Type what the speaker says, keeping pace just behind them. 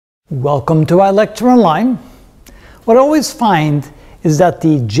Welcome to our lecture online. What I always find is that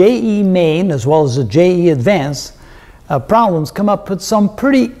the JEE main as well as the JEE advanced problems come up with some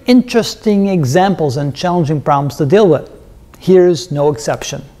pretty interesting examples and challenging problems to deal with. Here's no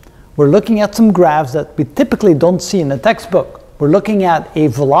exception. We're looking at some graphs that we typically don't see in the textbook. We're looking at a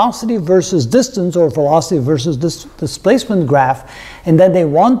velocity versus distance or velocity versus displacement graph, and then they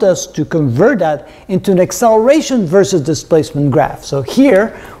want us to convert that into an acceleration versus displacement graph. So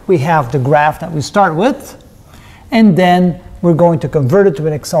here we have the graph that we start with, and then we're going to convert it to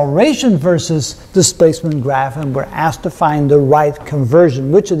an acceleration versus displacement graph, and we're asked to find the right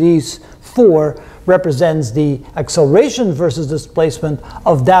conversion. Which of these four represents the acceleration versus displacement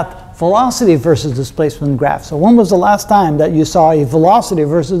of that velocity versus displacement graph? So when was the last time that you saw a velocity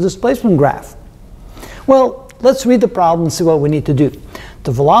versus displacement graph? Well, let's read the problem and see what we need to do.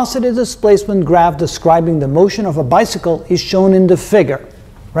 The velocity displacement graph describing the motion of a bicycle is shown in the figure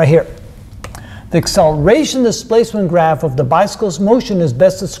right here. The acceleration displacement graph of the bicycle's motion is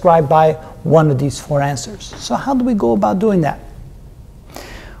best described by one of these four answers. So how do we go about doing that?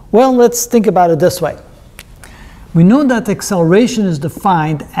 Well, let's think about it this way. We know that acceleration is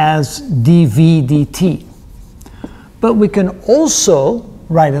defined as dv dt. But we can also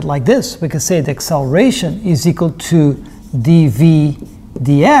write it like this. We can say the acceleration is equal to dv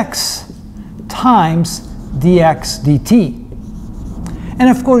dx times dx dt. And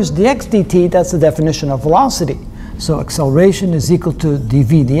of course, dx dt, that's the definition of velocity. So acceleration is equal to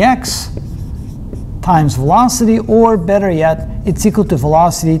dv dx times velocity, or better yet, it's equal to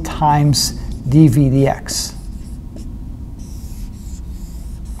velocity times dv dx.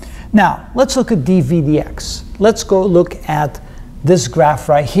 Now, let's look at dv dx. Let's go look at this graph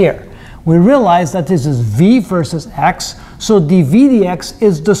right here. We realize that this is v versus x, so dv dx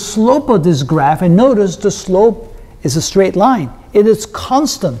is the slope of this graph, and notice the slope is a straight line. It is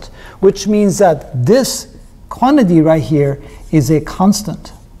constant, which means that this quantity right here is a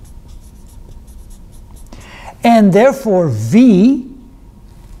constant. And therefore, v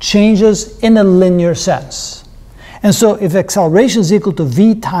changes in a linear sense. And so if acceleration is equal to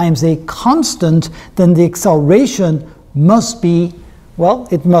v times a constant, then the acceleration must be, well,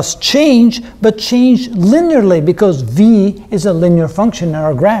 it must change, but change linearly, because v is a linear function in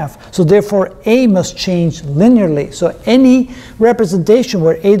our graph. So therefore, a must change linearly. So any representation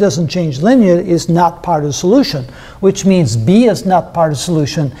where a doesn't change linearly is not part of the solution, which means b is not part of the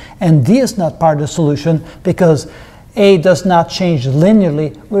solution and d is not part of the solution, because a does not change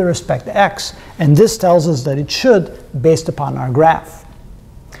linearly with respect to x. And this tells us that it should, based upon our graph.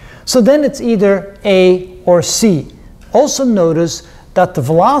 So then it's either a or c. Also notice that the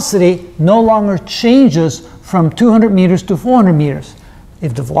velocity no longer changes from 200 meters to 400 meters.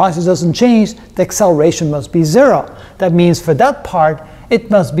 If the velocity doesn't change, the acceleration must be 0. That means for that part,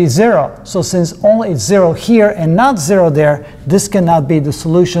 it must be 0. So since only it's 0 here and not 0 there, this cannot be the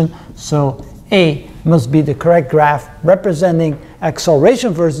solution. So A must be the correct graph representing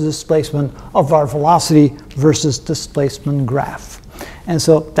acceleration versus displacement of our velocity versus displacement graph. And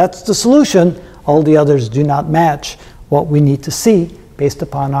so that's the solution. All the others do not match what we need to see based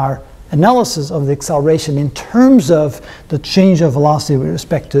upon our analysis of the acceleration in terms of the change of velocity with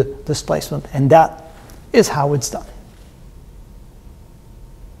respect to displacement. And that is how it's done.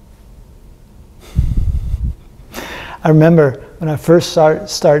 I remember when I first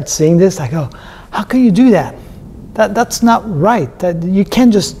started seeing this, I go, how can you do that? That's not right. That you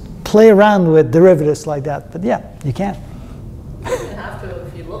can't just play around with derivatives like that. But yeah, you can. You have to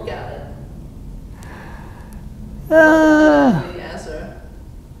if you look at it. The answer.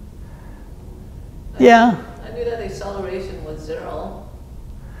 Yeah. I knew that acceleration was 0.